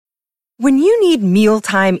When you need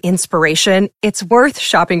mealtime inspiration, it's worth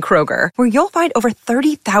shopping Kroger, where you'll find over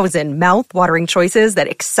 30,000 mouth-watering choices that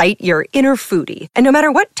excite your inner foodie. And no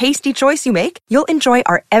matter what tasty choice you make, you'll enjoy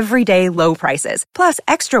our everyday low prices, plus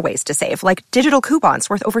extra ways to save, like digital coupons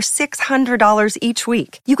worth over $600 each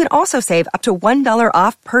week. You can also save up to $1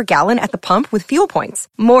 off per gallon at the pump with fuel points.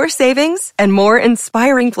 More savings and more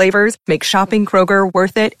inspiring flavors make shopping Kroger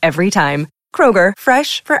worth it every time. Kroger,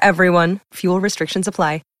 fresh for everyone. Fuel restrictions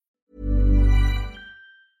apply.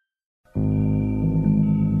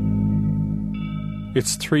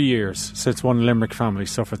 It's 3 years since one Limerick family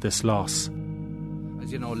suffered this loss. As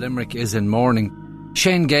you know, Limerick is in mourning.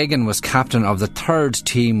 Shane Geoghegan was captain of the third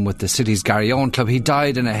team with the city's Garryowen club. He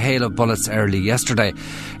died in a hail of bullets early yesterday.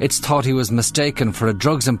 It's thought he was mistaken for a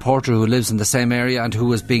drugs importer who lives in the same area and who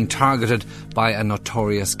was being targeted by a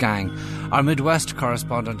notorious gang. Our Midwest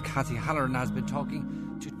correspondent Cathy Halloran has been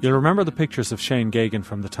talking to... You'll remember the pictures of Shane Geoghegan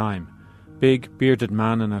from the time. Big, bearded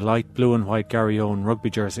man in a light blue and white Garryowen rugby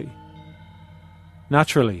jersey.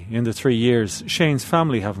 Naturally, in the 3 years, Shane's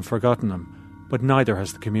family haven't forgotten him, but neither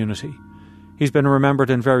has the community. He's been remembered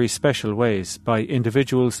in very special ways by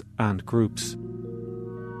individuals and groups.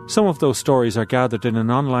 Some of those stories are gathered in an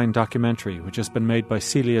online documentary which has been made by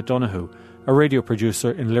Celia Donoghue, a radio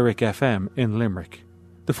producer in Lyric FM in Limerick.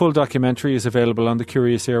 The full documentary is available on the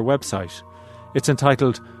Curious Ear website. It's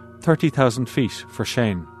entitled 30,000 Feet for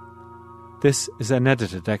Shane. This is an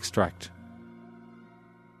edited extract.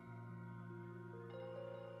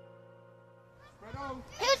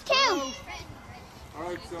 Who's two?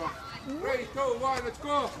 Alright, so 3, 2, 1, let's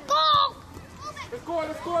go! Go! Let's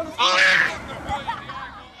go!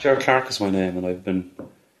 Gerald Clark is my name, and I've been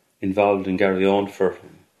involved in Garryowen for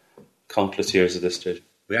countless years at this stage.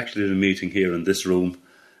 We actually did a meeting here in this room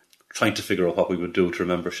trying to figure out what we would do to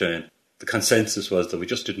remember Shane. The consensus was that we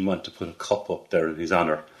just didn't want to put a cup up there in his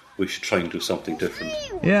honour. We should try and do something different.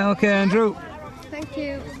 Yeah, OK, Andrew. Thank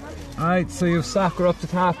you. Alright, so you've soccer up the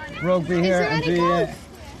top, rugby here, and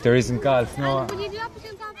there isn't golf, no.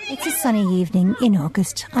 It's a sunny evening in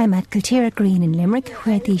August. I'm at Kiltira Green in Limerick,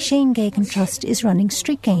 where the Shane Geoghegan Trust is running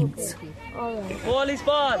street games.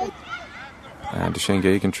 And the Shane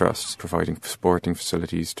Geoghegan Trust providing sporting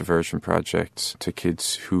facilities, diversion projects to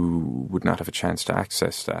kids who would not have a chance to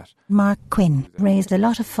access that. Mark Quinn raised a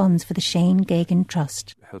lot of funds for the Shane Geoghegan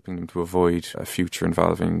Trust. Helping them to avoid a future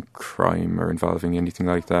involving crime or involving anything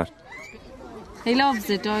like that. He loves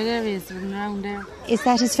it, though. There he is, around there. Is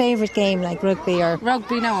that his favourite game, like rugby or...?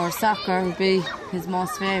 Rugby now, or soccer would be his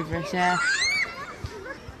most favourite, yeah.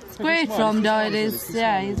 It's great for him, though, it is.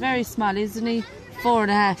 Yeah, he's very small, isn't he?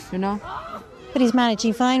 4.5, you know. But he's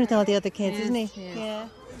managing fine with all the other kids, isn't he? Yeah.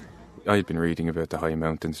 I'd been reading about the high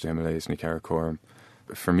mountains, the Himalayas and the Karakoram.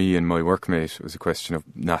 For me and my workmate, it was a question of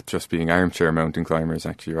not just being armchair mountain climbers.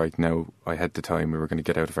 Actually, right now, I had the time we were going to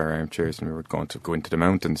get out of our armchairs and we were going to go into the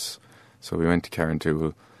mountains. So we went to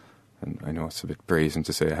Carrauntoohil, and I know it's a bit brazen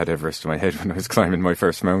to say I had Everest in my head when I was climbing my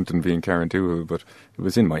first mountain, being Carrauntoohil, but it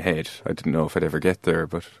was in my head. I didn't know if I'd ever get there,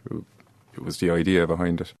 but it was the idea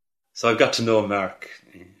behind it. So I've got to know Mark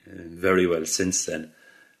very well since then.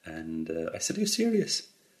 And I said, "Are you serious?"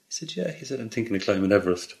 He said, "Yeah." He said, "I'm thinking of climbing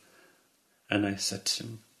Everest." And I said to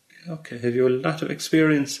him, "Yeah, okay, have you a lot of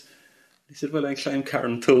experience?" He said, "Well, I climbed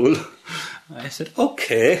Carrauntoohil." I said,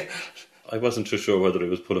 "Okay." I wasn't too sure whether he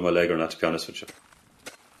was pulling my leg or not, to be honest with you.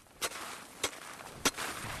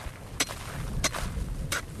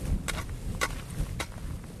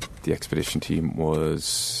 The expedition team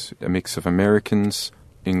was a mix of Americans,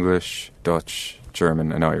 English, Dutch,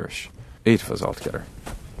 German and Irish. 8 of us altogether.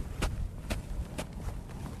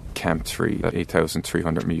 Camp 3 at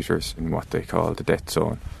 8,300 metres in what they call the death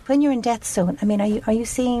zone. When you're in death zone, I mean, are you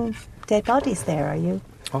seeing dead bodies there, are you?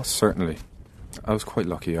 Oh, certainly. I was quite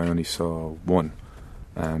lucky. I only saw 1.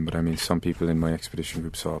 But I mean, some people in my expedition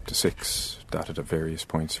group saw up to 6 dotted at various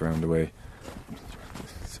points around the way.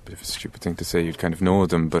 It's a bit of a stupid thing to say. You'd kind of know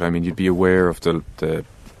them, but I mean, you'd be aware of the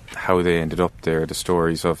how they ended up there, the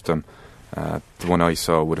stories of them. The one I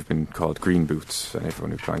saw would have been called Green Boots, and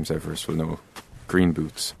everyone who climbs Everest will know Green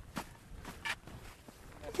Boots.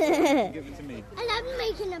 Give it to me. I love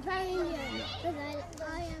making a party.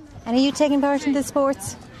 And are you taking part in the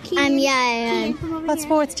sports? Yeah, I am. What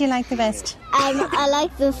sports do you like the best? I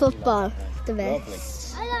like the football the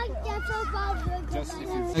best. I like the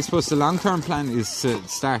football. I suppose the long-term plan is to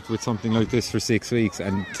start with something like this for 6 weeks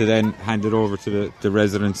and to then hand it over to the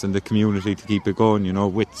residents and the community to keep it going, you know,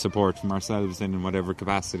 with support from ourselves in whatever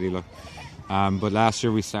capacity. But last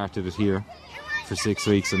year we started it here for 6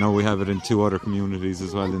 weeks, and now we have it in 2 other communities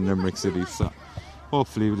as well in Limerick City. So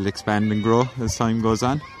hopefully it will expand and grow as time goes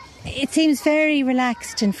on. It seems very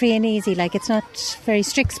relaxed and free and easy, like it's not very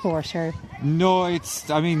strict sport, or... No, it's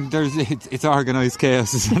organised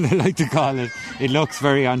chaos, is what I like to call it. It looks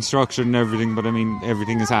very unstructured and everything, but I mean,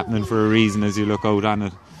 everything is happening for a reason as you look out on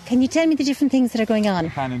it. Can you tell me the different things that are going on? I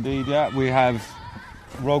can indeed, yeah. We have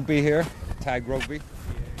rugby here, tag rugby.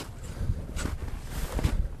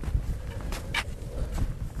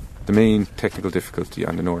 The main technical difficulty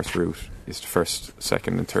on the North route is the first,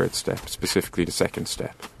 second and third step, specifically the second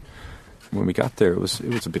step. When we got there, it was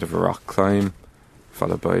a bit of a rock climb,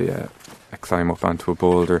 followed by a climb up onto a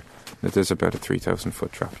boulder. Now, there's about a 3,000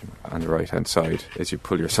 foot drop on the right hand side. As you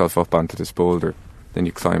pull yourself up onto this boulder, then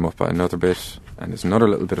you climb up another bit, and there's another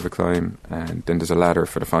little bit of a climb, and then there's a ladder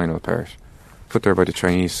for the final part. Put there by the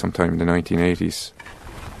Chinese sometime in the 1980s.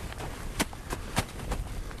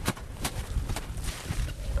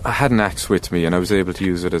 I had an axe with me, and I was able to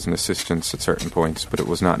use it as an assistance at certain points, but it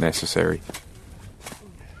was not necessary.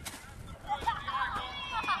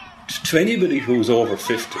 To anybody who's over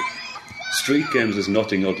 50, street games is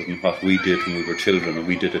nothing other than what we did when we were children, and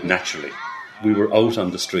we did it naturally. We were out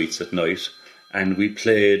on the streets at night, and we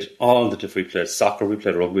played we played soccer, we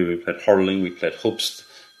played rugby, we played hurling, we played hoops,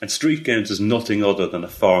 and street games is nothing other than a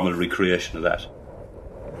formal recreation of that.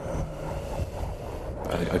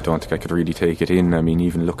 I don't think I could really take it in. I mean,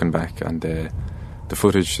 even looking back on the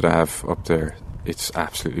footage that I have up there, it's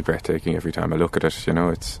absolutely breathtaking every time I look at it. You know,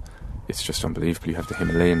 it's just unbelievable. You have the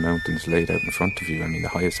Himalayan mountains laid out in front of you. I mean, the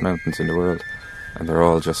highest mountains in the world, and they're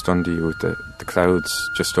all just under you with the clouds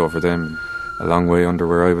just over them, a long way under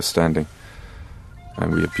where I was standing.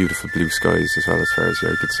 And we had beautiful blue skies as well, as far as the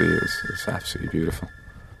eye could see. It was absolutely beautiful.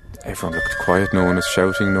 Everyone looked quiet. No one was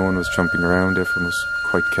shouting, no one was jumping around. Everyone was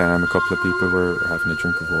quite calm. A couple of people were having a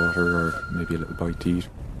drink of water or maybe a little bite to eat.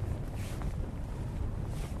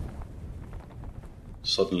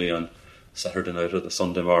 Suddenly on Saturday night or the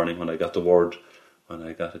Sunday morning, when I got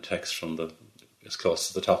a text from as close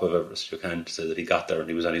to the top of Everest you can, to say that he got there and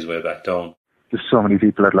he was on his way back down. There's so many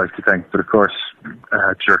people I'd like to thank, but of course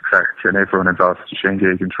Ger Clark and everyone involved, the Shane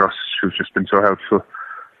Geoghegan Trust, who's just been so helpful.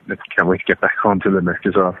 I can't wait to get back home to Limerick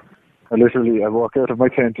as well. I walk out of my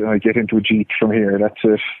tent and I get into a jeep from here. That's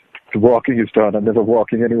it. The walking is done. I'm never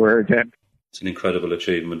walking anywhere again. It's an incredible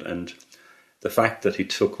achievement, and the fact that he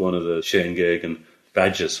took one of the Shane Geoghegan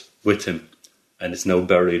badges with him and it's now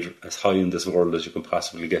buried as high in this world as you can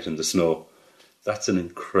possibly get in the snow, that's an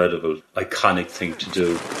incredible, iconic thing to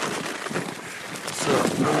do. So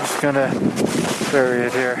I'm just going to bury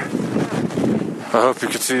it here. I hope you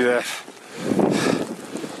can see that.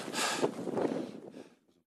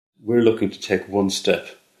 We're looking to take one step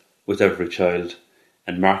with every child,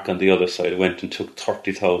 and Mark on the other side went and took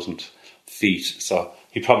 30,000 feet, so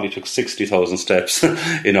he probably took 60,000 steps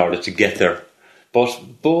in order to get there.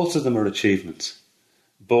 But both of them are achievements.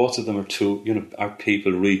 Both of them are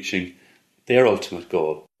people reaching their ultimate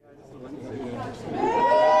goal.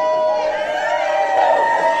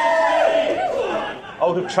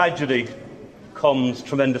 Out of tragedy comes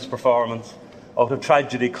tremendous performance. Out of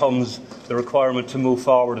tragedy comes the requirement to move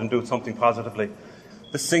forward and do something positively.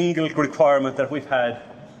 The single requirement that we've had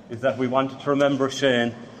is that we wanted to remember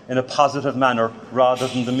Shane in a positive manner rather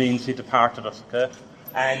than the means he departed us. Okay?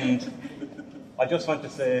 And I just want to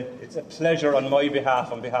say it's a pleasure on my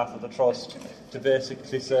behalf, on behalf of the Trust, to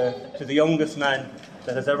basically say to the youngest man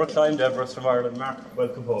that has ever climbed Everest from Ireland, Mark,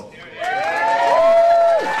 welcome home.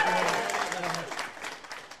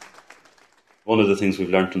 One of the things we've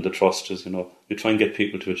learnt in the Trust is, you try and get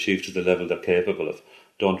people to achieve to the level they're capable of.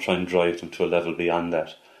 Don't try and drive them to a level beyond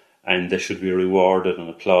that. And they should be rewarded and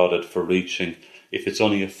applauded for reaching. If it's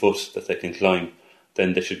only a foot that they can climb,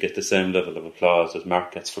 then they should get the same level of applause as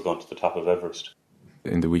Mark gets for going to the top of Everest.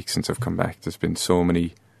 In the week since I've come back, there's been so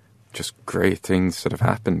many just great things that have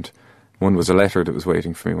happened. One was a letter that was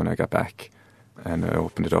waiting for me when I got back, and I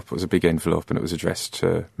opened it up. It was a big envelope and it was addressed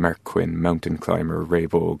to Mark Quinn, mountain climber,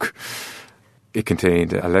 Raybogue. It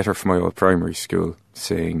contained a letter from my old primary school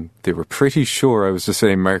saying they were pretty sure I was the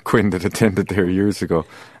same Mark Quinn that attended there years ago.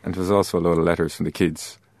 And there was also a load of letters from the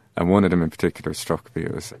kids. And one of them in particular struck me.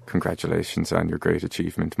 It was, congratulations on your great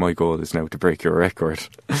achievement. My goal is now to break your record,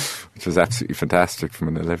 which was absolutely fantastic from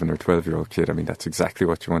an 11 or 12-year-old kid. I mean, that's exactly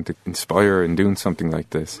what you want to inspire in doing something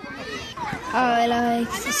like this. I like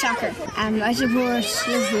soccer. I support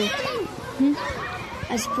Liverpool.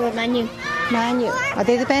 I support Man U. Man U. Are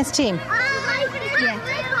they the best team? Yeah.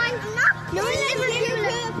 No,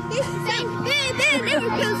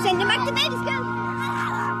 Liverpool. Send them back to baby school.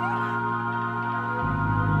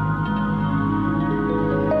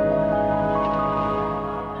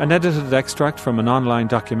 An edited extract from an online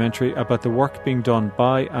documentary about the work being done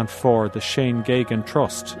by and for the Shane Geoghegan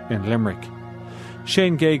Trust in Limerick.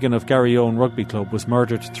 Shane Geoghegan of Garryowen Rugby Club was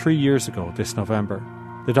murdered 3 years ago this November.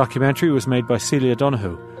 The documentary was made by Celia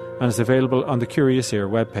Donoghue and is available on the Curious Ear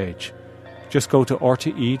webpage. Just go to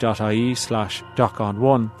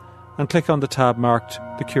rte.ie/DocOn1 and click on the tab marked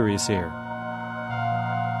The Curious Ear.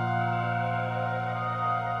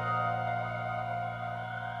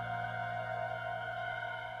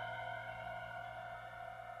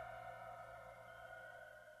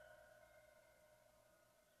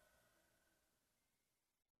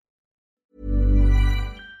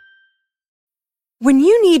 When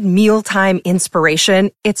you need mealtime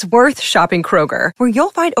inspiration, it's worth shopping Kroger, where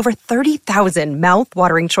you'll find over 30,000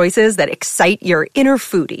 mouth-watering choices that excite your inner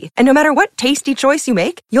foodie. And no matter what tasty choice you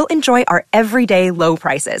make, you'll enjoy our everyday low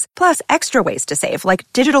prices, plus extra ways to save, like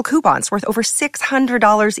digital coupons worth over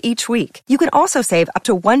 $600 each week. You can also save up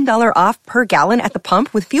to $1 off per gallon at the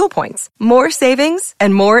pump with fuel points. More savings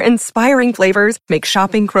and more inspiring flavors make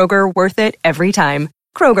shopping Kroger worth it every time.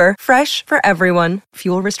 Kroger, fresh for everyone.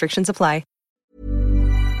 Fuel restrictions apply.